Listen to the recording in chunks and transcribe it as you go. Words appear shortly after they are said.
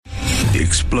the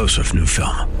explosive new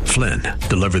film, Flynn,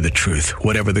 deliver the truth,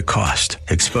 whatever the cost,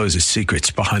 exposes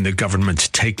secrets behind the government's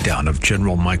takedown of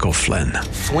General Michael Flynn.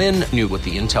 Flynn knew what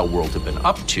the intel world had been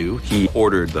up to. He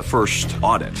ordered the first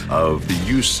audit of the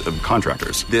use of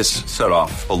contractors. This set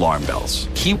off alarm bells.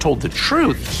 He told the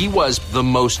truth. He was the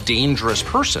most dangerous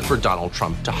person for Donald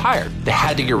Trump to hire. They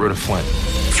had to get rid of Flynn.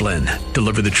 Flynn,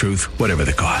 deliver the truth, whatever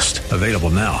the cost. Available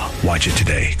now. Watch it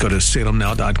today. Go to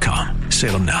salemnow.com.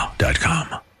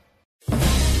 salemnow.com.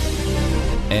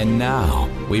 And now,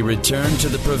 we return to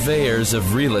the purveyors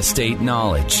of real estate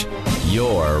knowledge.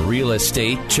 Your Real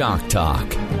Estate Chalk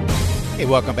Talk. Hey,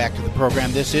 welcome back to the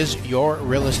program. This is Your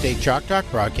Real Estate Chalk Talk,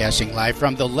 broadcasting live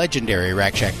from the legendary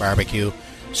Rack Shack Barbecue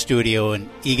studio in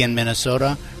Eagan,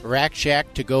 Minnesota.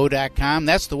 RackShackToGo.com.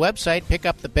 That's the website. Pick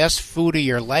up the best food of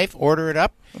your life. Order it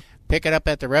up. Pick it up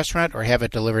at the restaurant or have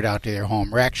it delivered out to your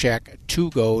home.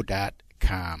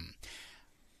 RackShackToGo.com.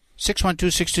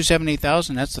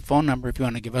 612-627-8000. That's the phone number if you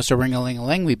want to give us a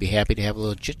ring-a-ling-a-ling. We'd be happy to have a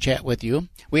little chit-chat with you.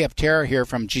 We have Tera here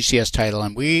from GCS Title,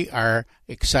 and we are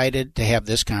excited to have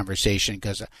this conversation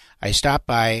because I stopped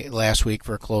by last week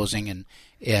for a closing,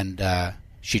 and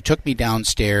she took me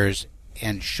downstairs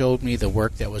and showed me the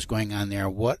work that was going on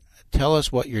there. Tell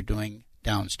us what you're doing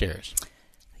downstairs.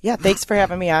 Yeah, thanks for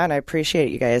having me on. I appreciate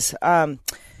it, you guys.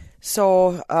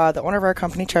 So the owner of our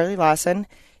company, Charlie Lawson,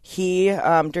 he,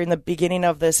 during the beginning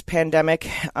of this pandemic,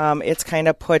 it's kind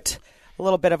of put a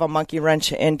little bit of a monkey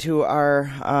wrench into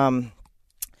our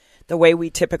the way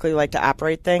we typically like to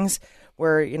operate things,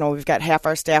 where, we've got half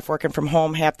our staff working from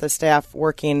home, half the staff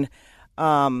working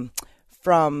from,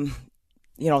 the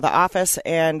office.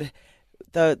 And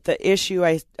the issue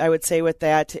I would say with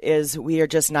that is we are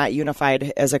just not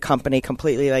unified as a company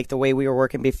completely like the way we were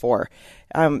working before.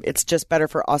 It's just better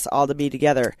for us all to be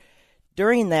together.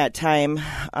 During that time,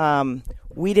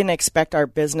 we didn't expect our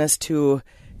business to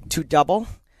double.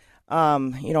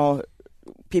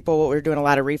 People were doing a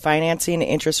lot of refinancing.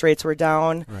 Interest rates were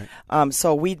down. Right.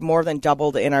 So we'd more than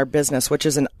doubled in our business, which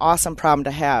is an awesome problem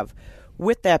to have.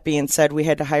 With that being said, we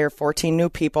had to hire 14 new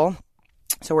people.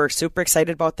 So we're super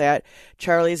excited about that.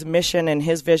 Charlie's mission and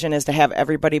his vision is to have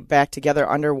everybody back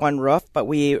together under one roof, but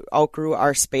we outgrew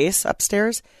our space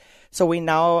upstairs. So we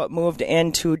now moved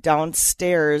into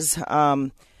downstairs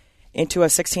into a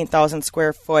 16,000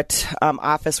 square foot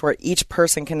office where each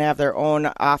person can have their own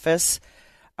office.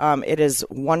 It is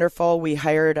wonderful. We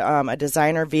hired a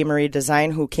designer, V. Marie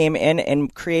Design, who came in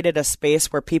and created a space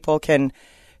where people can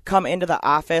come into the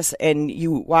office and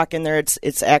you walk in there.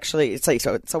 It's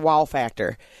a wow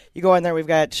factor. You go in there. We've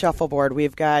got shuffleboard.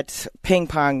 We've got ping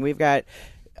pong. We've got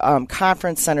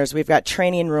conference centers. We've got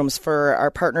training rooms for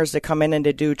our partners to come in and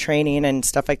to do training and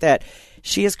stuff like that.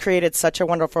 She has created such a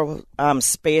wonderful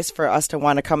space for us to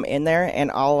want to come in there and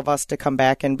all of us to come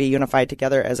back and be unified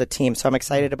together as a team. So I'm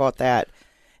excited about that.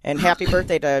 And happy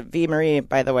birthday to V. Marie,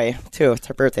 by the way, too. It's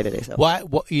her birthday today. So. Why?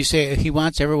 You say he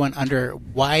wants everyone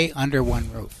why under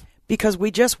one roof? Because we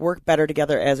just work better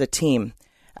together as a team.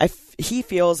 He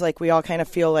feels like we all kind of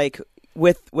feel like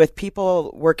with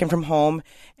people working from home,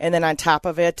 and then on top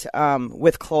of it,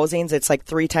 with closings, it's like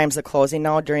 3 times the closing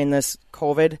now during this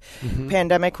COVID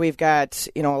pandemic. We've got,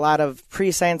 a lot of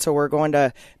pre-sign, so we're going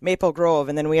to Maple Grove,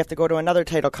 and then we have to go to another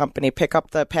title company, pick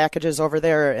up the packages over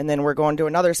there, and then we're going to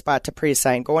another spot to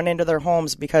pre-sign, going into their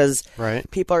homes because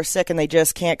people are sick and they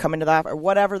just can't come into the office, or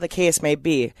whatever the case may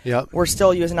be. Yep. We're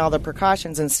still using all the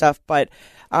precautions and stuff, but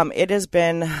it has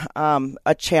been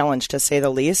a challenge, to say the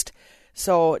least.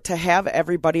 So to have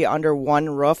everybody under one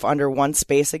roof, under one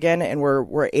space again, and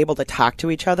we're able to talk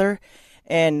to each other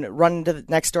and run to the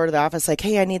next door to the office like,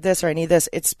 hey, I need this or I need this.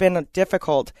 It's been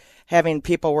difficult having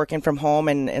people working from home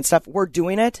and stuff. We're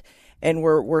doing it, and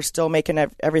we're still making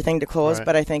everything to close,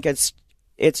 but I think it's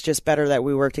just better that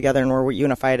we work together and we're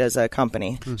unified as a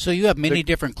company. So you have many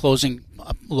different closing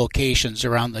locations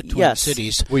around the Twin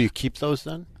Cities. Will you keep those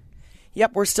then?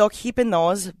 Yep, we're still keeping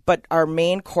those, but our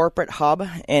main corporate hub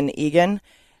in Eagan,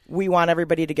 we want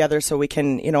everybody together so we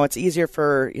can, it's easier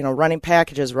for, running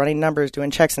packages, running numbers,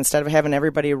 doing checks, instead of having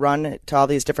everybody run to all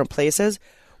these different places.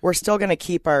 We're still going to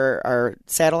keep our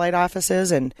satellite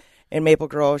offices in Maple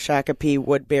Grove, Shakopee,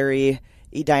 Woodbury,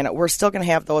 Edina. We're still going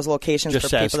to have those locations just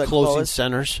for people that close. Just as closing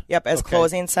centers? Yep, as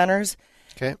closing centers.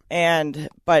 Okay.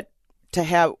 But to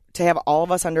have all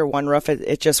of us under one roof,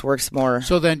 it just works more.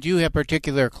 So then do you have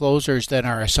particular closers that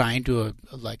are assigned to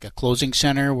a closing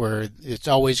center where it's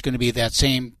always going to be that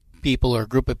same people or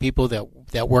group of people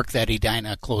that work that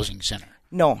Edina closing center?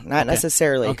 No, not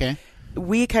necessarily. Okay.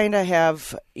 We kind of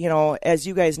have, as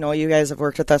you guys know, you guys have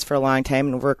worked with us for a long time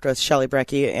and worked with Shelley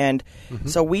Brecky, and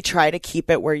so we try to keep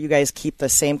it where you guys keep the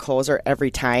same closer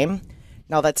every time.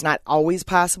 Now, that's not always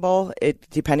possible,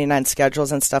 depending on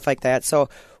schedules and stuff like that. So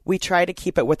we try to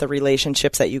keep it with the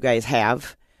relationships that you guys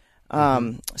have.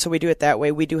 So we do it that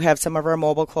way. We do have some of our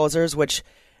mobile closers, which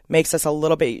makes us a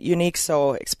little bit unique.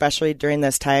 So especially during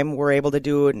this time, we're able to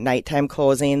do nighttime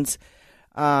closings.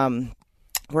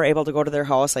 We're able to go to their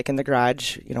house, like in the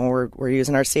garage. We're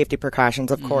using our safety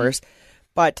precautions, of course.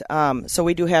 But so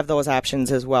we do have those options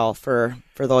as well for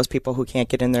those people who can't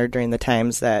get in there during the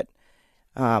times that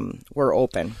we're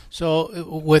open. So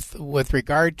with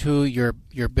regard to your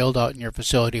build out in your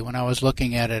facility, when I was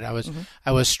looking at it, I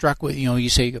was struck with you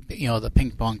say the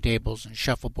ping pong tables and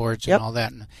shuffleboards and all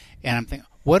that, and I'm thinking,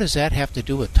 what does that have to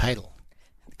do with title?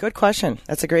 Good question.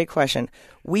 That's a great question.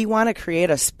 We want to create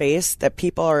a space that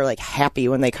people are like happy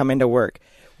when they come into work.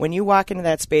 When you walk into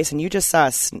that space and you just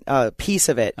saw a piece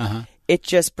of it, it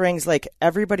just brings like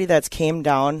everybody that's came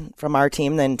down from our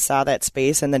team then saw that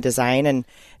space and the design and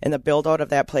the build out of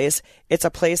that place. It's a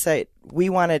place that we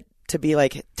wanted to be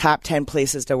like top 10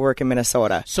 places to work in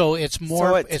Minnesota. So it's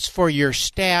more, it's for your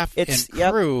staff and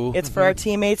crew. It's for our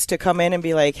teammates to come in and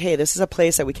be like, hey, this is a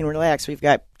place that we can relax. We've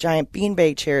got giant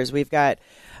beanbag chairs. We've got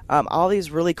all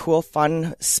these really cool,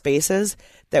 fun spaces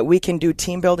that we can do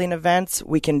team building events.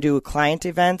 We can do client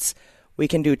events. We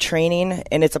can do training,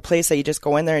 and it's a place that you just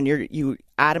go in there and you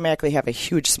automatically have a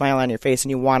huge smile on your face,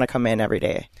 and you want to come in every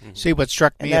day. See, what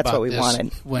struck me that's about what we this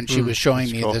wanted. when she was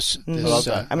showing me cool. this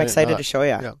I'm excited to show you.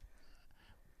 Yeah.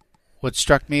 What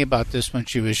struck me about this when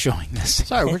she was showing this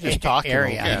Sorry, we're just talking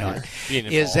area, over I know, here.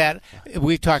 is that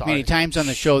we've talked many times on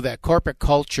the show that corporate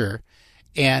culture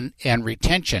and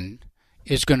retention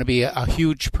is going to be a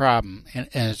huge problem, and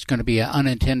it's going to be an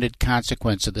unintended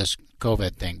consequence of this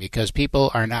COVID thing, because people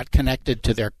are not connected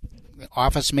to their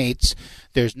office mates.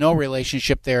 There's no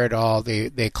relationship there at all.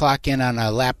 They clock in on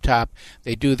a laptop,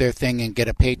 they do their thing and get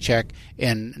a paycheck,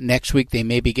 and next week they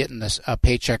may be getting a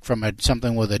paycheck from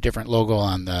something with a different logo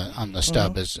on the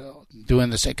stub is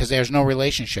doing the same, because there's no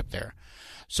relationship there.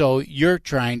 So you're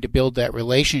trying to build that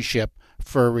relationship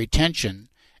for retention,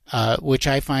 which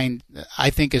I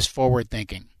think is forward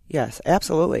thinking. Yes,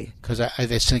 absolutely. Because I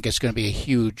just think it's going to be a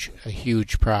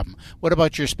huge problem. What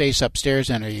about your space upstairs?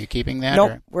 And are you keeping that?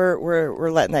 Nope,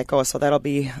 we're letting that go. So that'll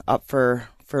be up for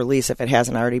lease if it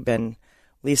hasn't already been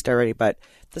leased already. But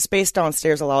the space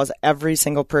downstairs allows every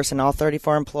single person, all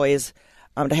 34 employees,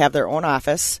 to have their own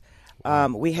office.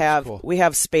 We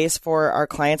have space for our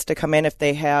clients to come in if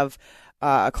they have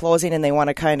a closing and they want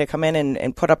to kind of come in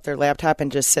and put up their laptop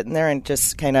and just sit in there and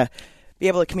just kind of be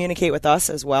able to communicate with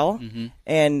us as well,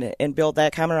 and build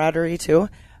that camaraderie too.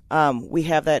 We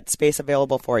have that space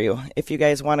available for you. If you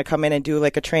guys want to come in and do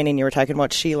like a training, you were talking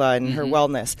about Sheila and her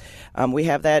wellness, we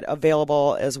have that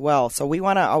available as well. So we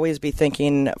want to always be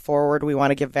thinking forward. We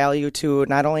want to give value to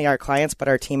not only our clients but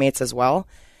our teammates as well,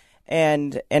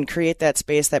 and create that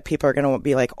space that people are going to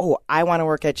be like, oh, I want to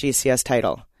work at GCS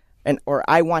Title, or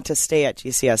I want to stay at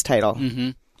GCS Title.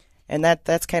 And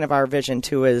that's kind of our vision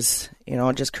too, is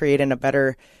just creating a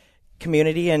better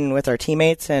community and with our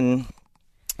teammates and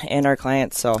our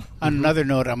clients. So on another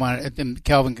note,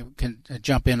 Calvin can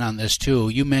jump in on this too.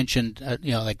 You mentioned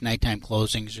like nighttime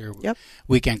closings or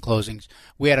weekend closings.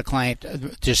 We had a client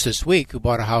just this week who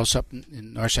bought a house up in the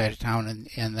north side of town,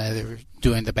 and they were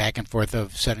doing the back and forth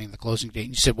of setting the closing date.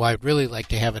 And he said, "Well, I'd really like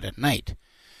to have it at night,"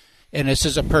 and this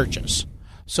is a purchase.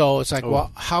 So it's like,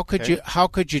 well, how could you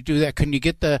do that? Can you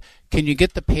get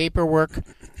the paperwork,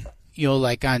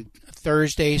 like on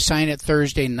Thursday, sign it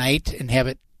Thursday night and have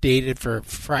it dated for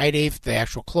Friday, for the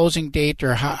actual closing date,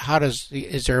 or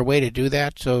is there a way to do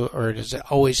that? Or does it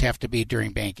always have to be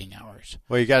during banking hours?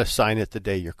 Well, you got to sign it the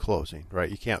day you're closing, right?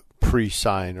 You can't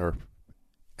pre-sign or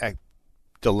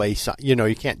delay sign.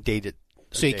 You can't date it.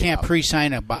 So you can't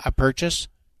pre-sign a purchase?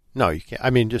 No, you can't. I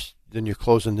mean, just then you're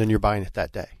closing, then you're buying it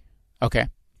that day. Okay.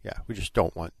 Yeah, we just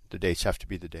don't want the dates have to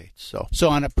be the dates. So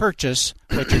on a purchase,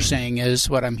 what you're saying is,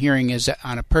 what I'm hearing is that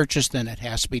on a purchase, then it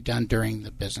has to be done during the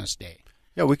business day.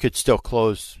 Yeah, we could still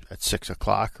close at 6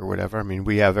 o'clock or whatever. I mean,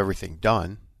 we have everything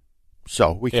done,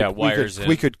 so we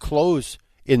could close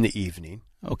in the evening.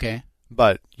 Okay.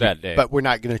 But that day. But we're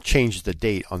not going to change the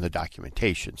date on the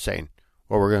documentation, saying,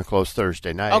 well, we're going to close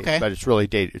Thursday night. Okay. But it's really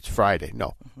dated. It's Friday.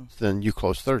 No. Then you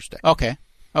close Thursday. Okay.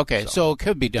 So it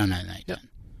could be done at night then.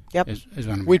 Yep.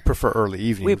 We'd prefer early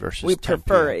evening versus 10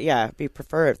 prefer PM. it. Yeah, we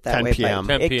prefer it that 10 way. PM.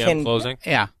 10 p.m. closing?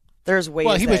 Yeah. There's ways.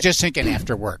 Well, he was just thinking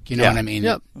after work. You know what I mean?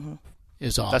 Yep.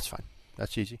 Is all. That's fine.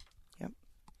 That's easy. Yep.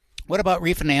 What about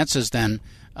refinances then?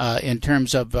 In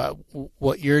terms of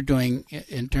what you're doing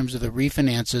in terms of the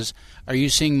refinances, are you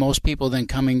seeing most people then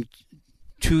coming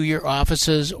to your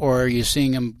offices, or are you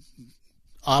seeing them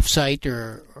off-site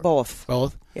or both?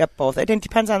 Both. Yep, both. It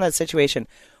depends on the situation.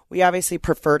 We obviously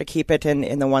prefer to keep it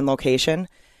in the one location,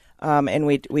 and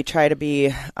we try to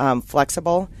be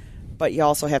flexible, but you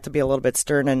also have to be a little bit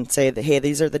stern and say that, hey,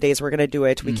 these are the days we're going to do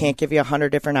it. We can't give you 100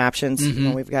 different options.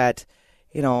 We've got,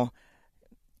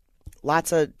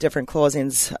 lots of different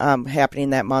closings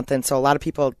happening that month, and so a lot of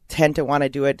people tend to want to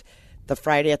do it the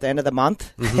Friday at the end of the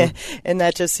month, and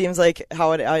that just seems like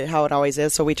how it always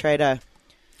is. So we try to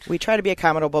be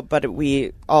accommodable, but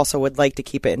we also would like to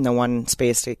keep it in the one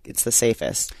space. It's the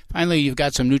safest. Finally, you've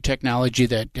got some new technology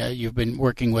that you've been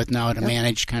working with now to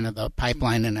manage kind of the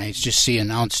pipeline, and I just see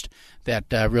announced that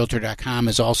Realtor.com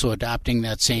is also adopting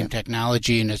that same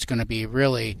technology, and it's going to be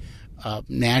really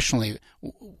nationally.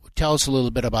 Tell us a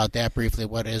little bit about that briefly.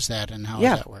 What is that, and how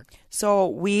does that work?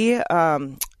 So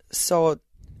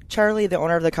Charlie, the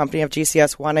owner of the company of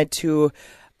GCS, wanted to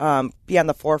be on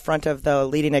the forefront of the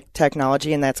leading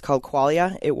technology, and that's called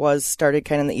Qualia. It was started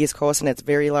kind of on the East Coast, and it's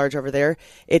very large over there.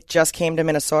 It just came to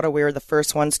Minnesota. We were the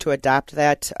first ones to adopt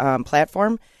that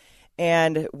platform,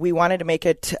 and we wanted to make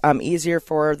it easier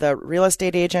for the real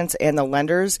estate agents and the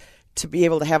lenders to be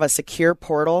able to have a secure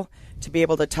portal to be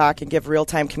able to talk and give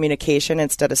real-time communication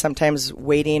instead of sometimes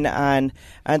waiting on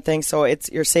things. So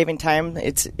you're saving time.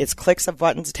 It's clicks of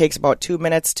buttons. It takes about 2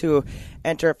 minutes to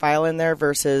enter a file in there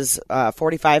versus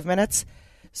 45 minutes.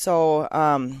 So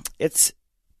it's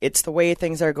the way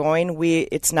things are going.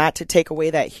 It's not to take away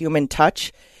that human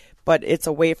touch, but it's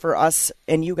a way for us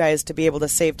and you guys to be able to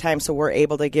save time, so we're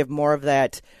able to give more of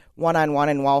that one-on-one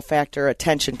and wow factor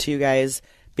attention to you guys,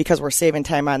 because we're saving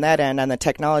time on that end, on the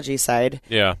technology side.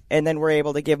 Yeah. And then we're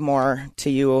able to give more to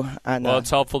you on it's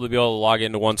helpful to be able to log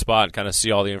into one spot and kind of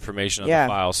see all the information on the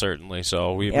file, certainly.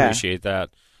 So we appreciate that.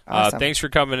 Awesome. Thanks for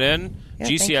coming in. Yeah,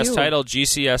 GCS Title,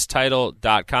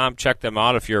 GCSTitle.com. Check them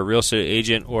out if you're a real estate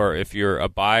agent or if you're a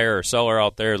buyer or seller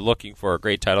out there looking for a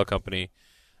great title company.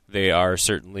 They are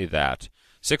certainly that.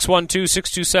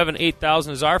 612-627-8000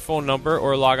 is our phone number,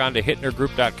 or log on to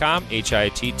hittnergroup.com,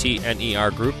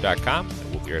 HITTNER group.com.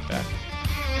 We'll be right back.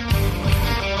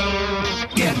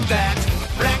 Get that